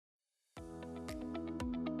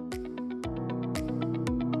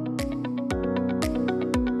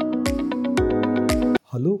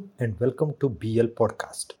Hello and welcome to BL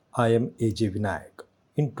Podcast. I am AJ Vinayak.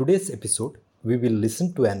 In today's episode, we will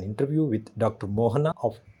listen to an interview with Dr. Mohana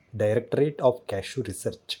of Directorate of Cashew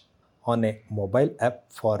Research on a mobile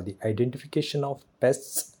app for the identification of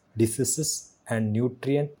pests, diseases, and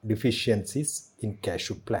nutrient deficiencies in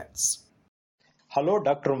cashew plants. Hello,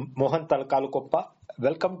 Dr. Mohan Talkalukoppa.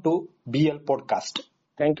 Welcome to BL Podcast.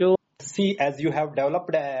 Thank you. See, as you have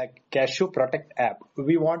developed a Cashew Protect app,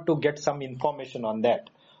 we want to get some information on that.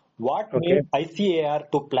 What made ICAR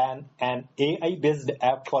to plan an AI-based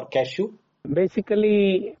app for cashew?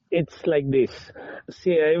 Basically, it's like this.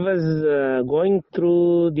 See, I was going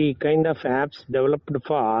through the kind of apps developed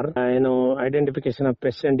for, identification of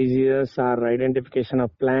pests and diseases, or identification of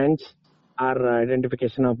plants, or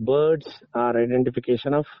identification of birds, or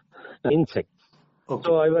identification of insects. Okay.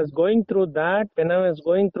 So I was going through that. When I was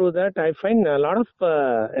going through that, I find a lot of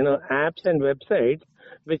apps and websites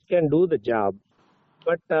which can do the job.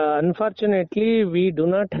 But unfortunately, we do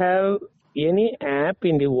not have any app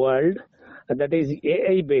in the world that is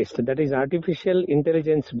AI based, that is artificial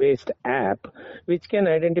intelligence based app, which can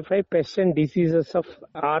identify pests and diseases of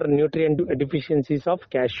or nutrient deficiencies of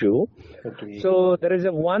cashew. Okay. So there is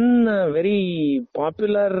one very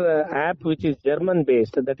popular app which is German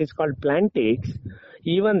based, that is called Plantix.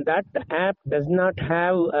 Even that app does not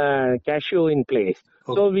have cashew in place.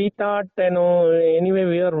 Okay. So we thought, anyway,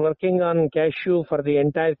 we are working on cashew for the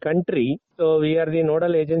entire country. So we are the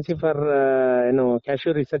nodal agency for,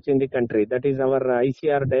 cashew research in the country. That is our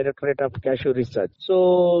ICAR Directorate of Cashew Research.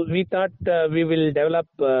 So we thought we will develop,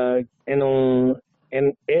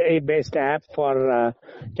 an AI-based app for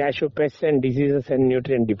cashew pests and diseases and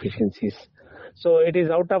nutrient deficiencies. So it is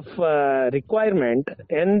out of requirement,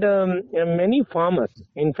 and many farmers,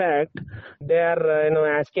 in fact, they are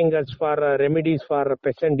asking us for remedies for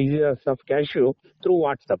pests and diseases of cashew through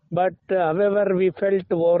WhatsApp. But however, we felt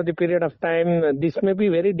over the period of time this may be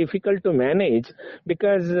very difficult to manage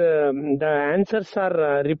because the answers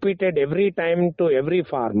are repeated every time to every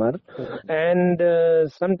farmer, and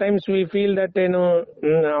sometimes we feel that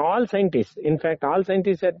all scientists, in fact, all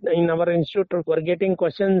scientists in our institute were getting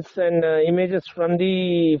questions and images from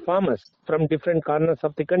the farmers from different corners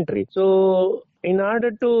of the country. So in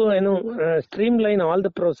order to streamline all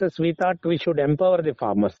the process, we thought we should empower the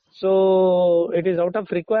farmers. So it is out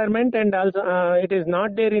of requirement, and also it is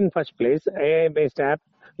not there in first place, AI-based app,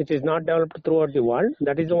 which is not developed throughout the world.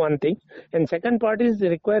 That is the one thing. And second part is the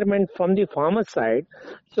requirement from the farmer side.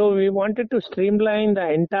 So we wanted to streamline the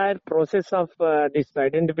entire process of this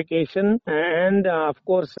identification and of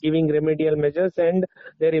course giving remedial measures and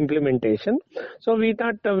their implementation. So we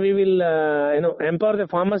thought we will empower the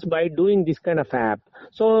farmers by doing this kind of app.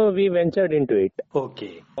 So we ventured into it.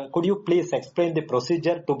 Okay. Could you please explain the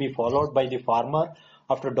procedure to be followed by the farmer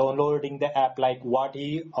after downloading the app, like what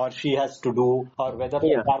he or she has to do, or whether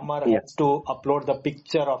the farmer has to upload the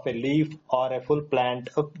picture of a leaf or a full plant,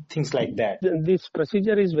 things like that? This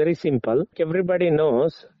procedure is very simple. Everybody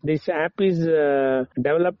knows this app is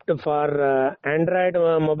developed for Android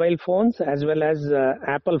mobile phones as well as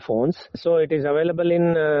Apple phones. So it is available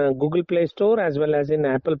in Google Play Store as well as in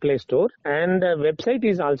Apple Play Store, and website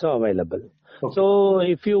is also available. Okay. So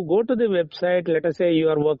if you go to the website, let us say you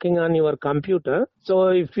are working on your computer. So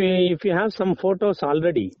if you have some photos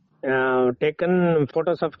already, taken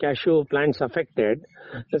photos of cashew plants affected,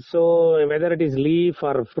 so whether it is leaf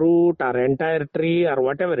or fruit or entire tree or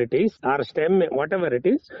whatever it is, or stem, whatever it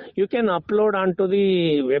is, you can upload onto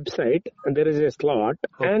the website. There is a slot,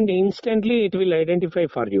 and instantly it will identify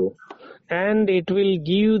for you. And it will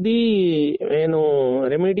give the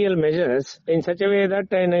remedial measures in such a way that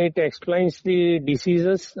it explains the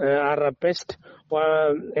diseases or a pest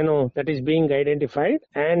that is being identified,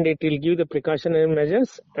 and it will give the precautionary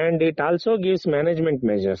measures, and it also gives management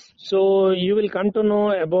measures. So you will come to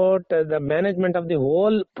know about the management of the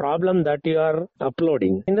whole problem that you are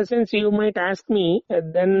uploading. In the sense, you might ask me,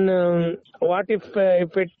 then what if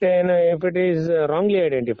it is wrongly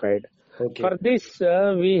identified? Okay. For this,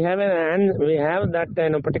 we have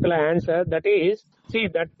that particular answer. That is, see,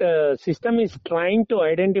 that system is trying to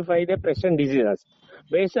identify the pest and diseases.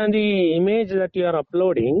 Based on the image that you are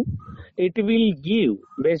uploading, it will give,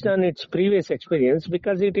 based on its previous experience,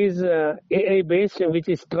 because it is AI based, which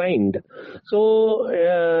is trained. So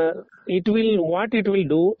it will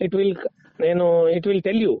do, it will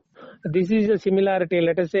tell you. This is a similarity.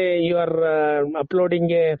 Let us say you are uploading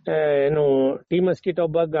a tea mosquito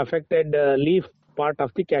bug affected leaf part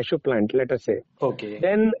of the cashew plant, let us say. Okay.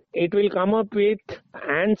 Then it will come up with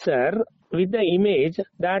answer with the image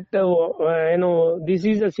that this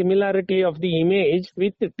is a similarity of the image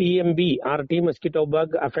with TMB or T mosquito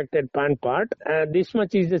bug affected plant part. This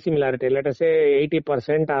much is the similarity. Let us say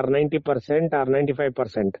 80% or 90% or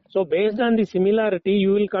 95%. So based on the similarity,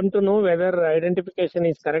 you will come to know whether identification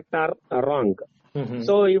is correct or wrong. Mm-hmm.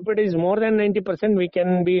 So if it is more than 90%, we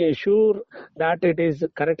can be sure that it is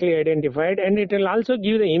correctly identified, and it will also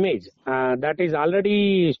give the image that is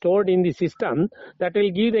already stored in the system. That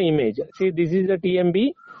will give the image. See, this is the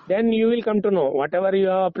TMB. Then you will come to know whatever you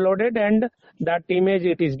have uploaded and that image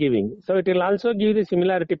it is giving. So it will also give the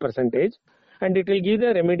similarity percentage, and it will give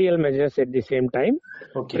the remedial measures at the same time.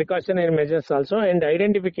 Okay. Precautionary measures also, and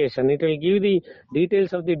identification. It will give the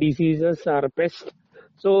details of the diseases or pests.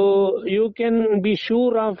 So you can be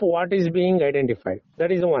sure of what is being identified.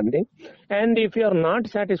 That is the one thing. And if you are not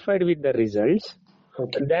satisfied with the results,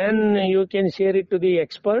 okay, then you can share it to the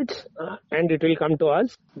experts and it will come to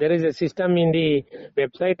us. There is a system in the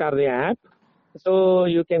website or the app. So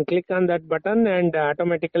you can click on that button and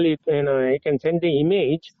automatically you can send the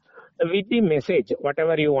image with the message,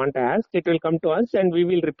 whatever you want to ask, it will come to us and we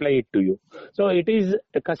will reply it to you. So it is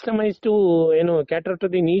customized to, cater to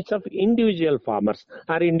the needs of individual farmers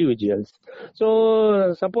or individuals.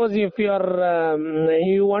 So suppose if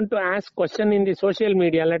you want to ask question in the social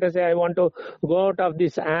media, let us say I want to go out of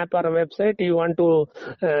this app or website, you want to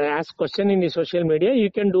ask question in the social media, you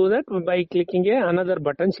can do that by clicking another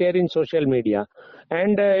button, share in social media.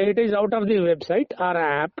 And it is out of the website or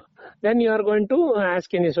app. Then you are going to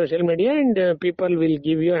ask in the social media and people will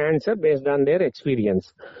give you answer based on their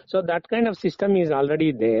experience. So that kind of system is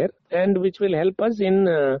already there and which will help us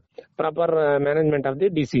in proper management of the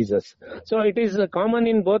diseases. So it is common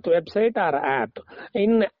in both website or app.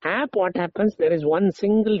 In app, what happens, there is one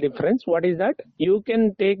single difference. What is that? You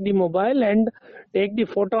can take the mobile and take the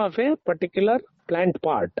photo of a particular plant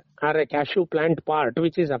part or a cashew plant part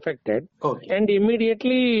which is affected, okay, and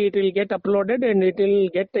immediately it will get uploaded and it will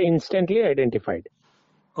get instantly identified.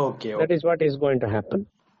 Okay. That is what is going to happen.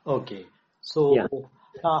 Okay. So yeah.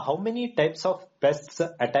 How many types of pests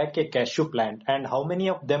attack a cashew plant and how many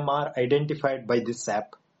of them are identified by this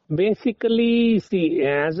app? Basically, see,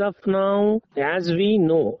 as of now, as we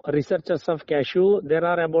know, researchers of cashew, there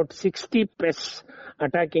are about 60 pests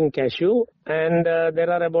attacking cashew and there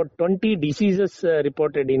are about 20 diseases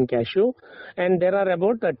reported in cashew and there are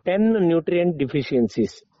about 10 nutrient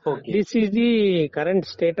deficiencies. Okay. This is the current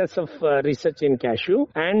status of research in cashew,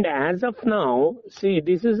 and as of now, see,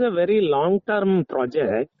 this is a very long-term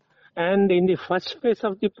project. And in the first phase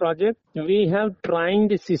of the project, we have trained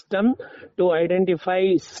the system to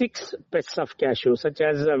identify 6 pests of cashew, such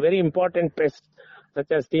as very important pests, such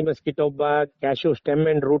as T mosquito bug, cashew stem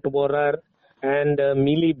and root borer, and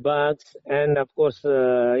mealy bugs, and of course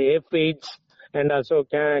aphids, and also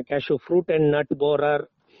cashew fruit and nut borer.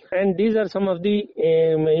 And these are some of the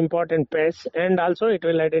important pests. And also it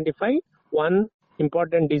will identify one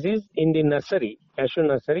important disease in the nursery, cashew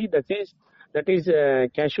nursery, that is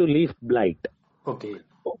cashew leaf blight. Okay.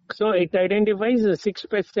 So it identifies 6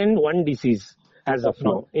 pests and 1 disease as of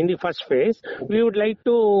now. In the first phase, we would like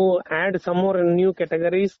to add some more new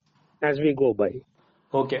categories as we go by.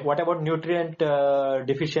 Okay. What about nutrient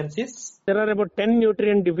deficiencies? There are about 10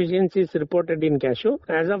 nutrient deficiencies reported in cashew.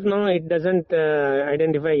 As of now, it doesn't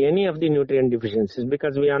identify any of the nutrient deficiencies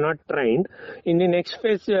because we are not trained. In the next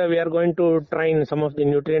phase, we are going to train some of the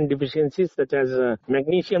nutrient deficiencies such as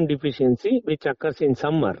magnesium deficiency, which occurs in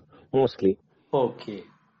summer mostly. Okay.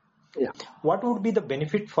 Yeah. What would be the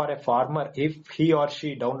benefit for a farmer if he or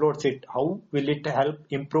she downloads it? How will it help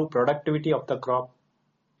improve productivity of the crop?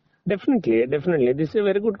 Definitely. This is a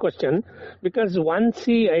very good question because once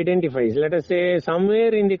he identifies, let us say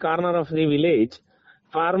somewhere in the corner of the village,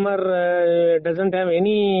 farmer doesn't have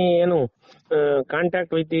any,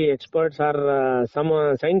 contact with the experts or some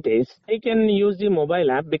scientists, he can use the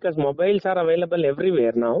mobile app because mobiles are available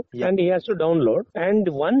everywhere now, and he has to download. And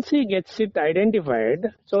once he gets it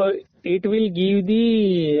identified, so it will give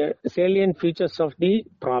the salient features of the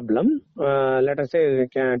problem. Let us say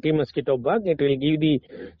T mosquito bug, it will give the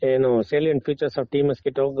salient features of T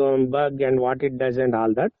mosquito bug and what it does and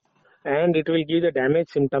all that. And it will give the damage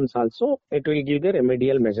symptoms also. It will give the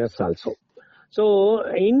remedial measures also. So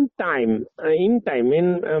in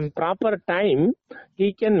proper time,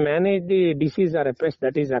 he can manage the disease or a pest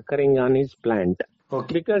that is occurring on his plant.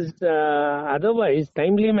 Okay. Because otherwise,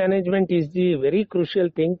 timely management is the very crucial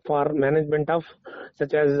thing for management of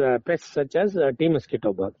such as pests such as T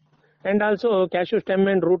mosquito bug. And also cashew stem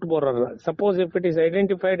and root borer. Suppose if it is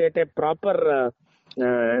identified at a proper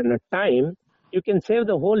time, you can save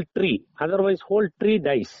the whole tree. Otherwise, whole tree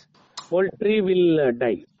dies. whole tree will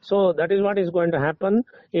die. So that is what is going to happen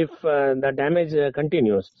if the damage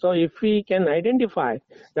continues. So if we can identify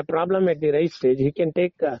the problem at the right stage, he can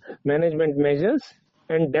take management measures,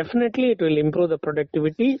 and definitely it will improve the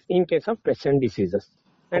productivity in case of pest and diseases.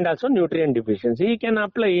 And also nutrient deficiency. He can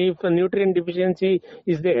apply, if a nutrient deficiency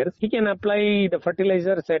is there, he can apply the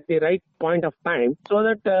fertilizers at the right point of time so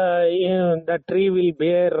that the tree will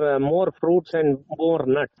bear more fruits and more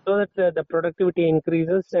nuts, so that the productivity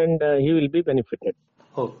increases and he will be benefited.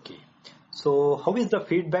 Okay. So how is the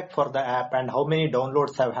feedback for the app and how many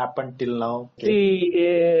downloads have happened till now?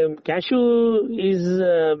 The cashew is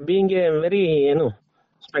being a very,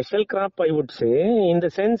 special crop, I would say, in the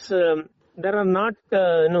sense there are not,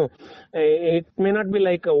 it may not be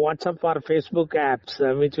like a WhatsApp or Facebook apps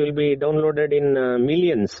which will be downloaded in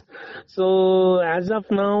millions. So as of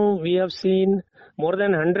now, we have seen more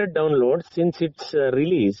than 100 downloads since its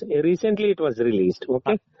release. Recently it was released.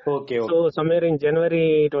 Okay. So somewhere in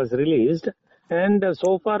January it was released. And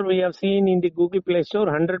so far we have seen in the Google Play Store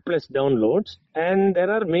 100 plus downloads. And there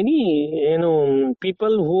are many,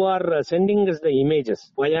 people who are sending us the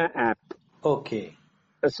images via app. Okay.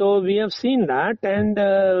 So we have seen that, and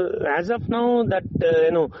as of now, that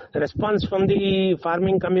response from the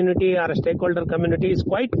farming community or stakeholder community is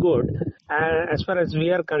quite good as far as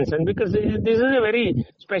we are concerned, because this is a very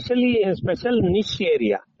special niche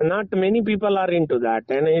area. Not many people are into that,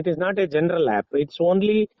 and it is not a general app. It's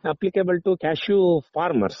only applicable to cashew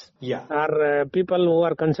farmers or people who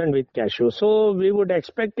are concerned with cashew. So we would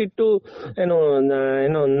expect it to,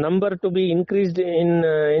 number to be increased in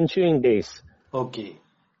ensuing days. Okay.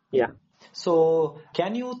 Yeah. So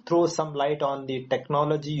can you throw some light on the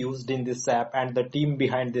technology used in this app and the team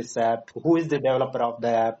behind this app? Who is the developer of the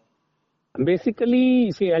app? Basically,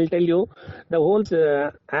 see, I'll tell you, the whole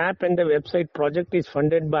app and the website project is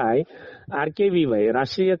funded by RKVY,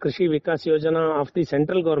 Rashtriya Krishi Vikas Yojana of the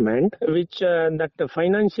central government, which that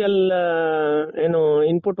financial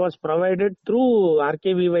input was provided through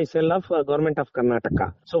RKVY cell of government of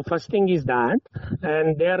Karnataka. So first thing is that,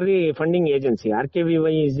 and they are the funding agency.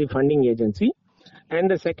 RKVY is the funding agency. And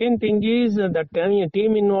the second thing is that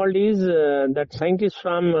team involved is that scientists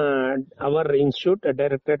from our institute,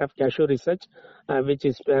 Directorate of Cashew Research, which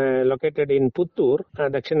is located in Puttur,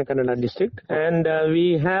 Dakshina Kannada district. And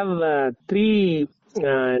we have three,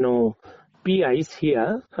 PIs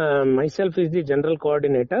here. Myself is the general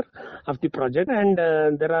coordinator of the project, and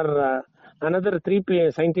there are another three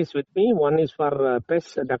scientists with me. One is for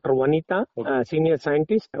pests, Dr. Vanita, senior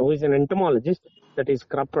scientist, who is an entomologist, that is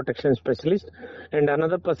crop protection specialist. And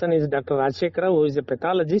another person is Dr. Rajshekara, who is a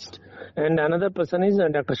pathologist. And another person is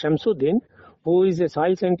Dr. Shamsuddin, who is a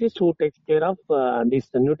soil scientist who takes care of these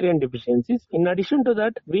nutrient deficiencies. In addition to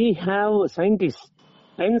that, we have scientists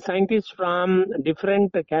from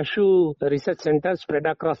different cashew research centers spread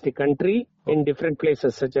across the country in different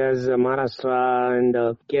places such as Maharashtra and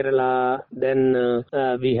Kerala. Then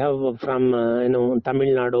we have from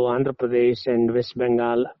Tamil Nadu, Andhra Pradesh and West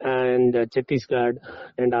Bengal and Chhattisgarh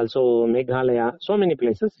and also Meghalaya. So many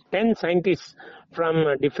places. 10 scientists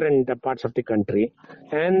from different parts of the country.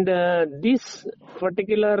 And this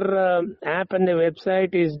particular app and the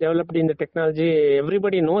website is developed in the technology.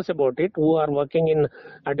 Everybody knows about it who are working in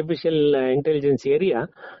artificial intelligence area.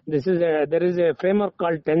 There is a framework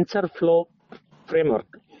called TensorFlow framework,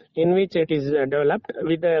 in which it is developed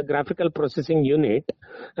with a graphical processing unit.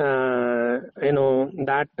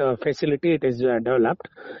 That facility it is developed,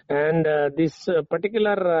 and this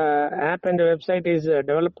particular app and website is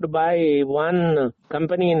developed by one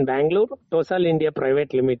company in Bangalore, Tosal India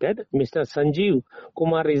Private Limited. Mr. Sanjeev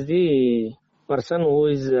Kumar is the person who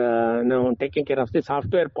is taking care of the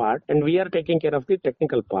software part, and we are taking care of the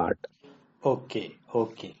technical part. Okay.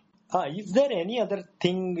 Is there any other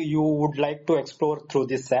thing you would like to explore through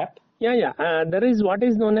this app? There is what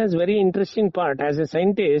is known as very interesting part. As a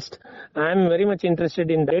scientist, I am very much interested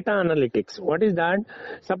in data analytics. What is that?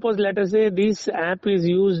 Suppose, let us say, this app is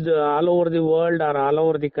used all over the world or all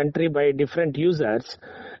over the country by different users,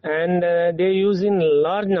 and they use in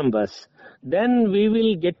large numbers. Then we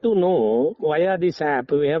will get to know via this app,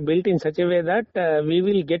 we have built in such a way that we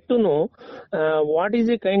will get to know what is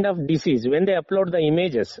the kind of disease. When they upload the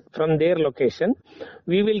images from their location,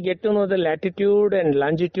 we will get to know the latitude and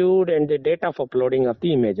longitude and the date of uploading of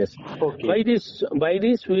the images. Okay. By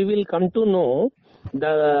this we will come to know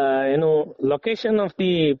the location of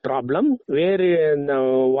the problem, where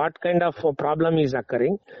what kind of problem is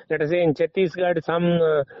occurring. Let us say in Chhattisgarh,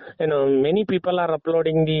 many people are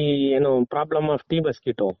uploading the problem of tea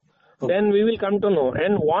mosquito. Okay. Then we will come to know,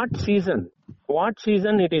 and what season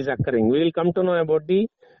it is occurring. We will come to know about the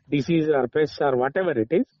disease or pest or whatever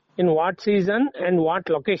it is. in what season and what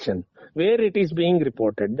location, where it is being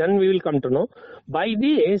reported. Then we will come to know. By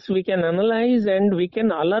this, we can analyze and we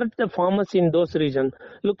can alert the farmers in those regions.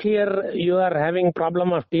 Look here, you are having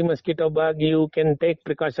problem of tea mosquito bug. You can take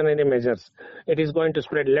precautionary measures. It is going to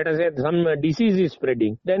spread. Let us say some disease is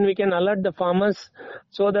spreading. Then we can alert the farmers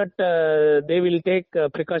so that they will take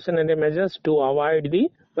precautionary measures to avoid the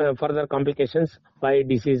further complications by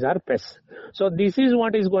disease or pests. So this is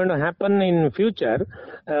what is going to happen in future,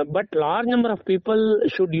 but large number of people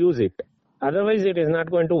should use it. Otherwise, it is not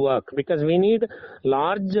going to work, because we need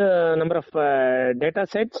large number of data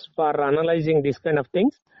sets for analyzing these kind of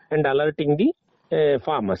things and alerting the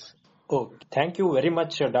farmers. Oh, thank you very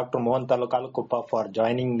much, Dr. Mohan Talukala Kuppa, for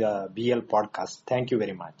joining the BL podcast. Thank you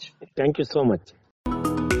very much. Thank you so much.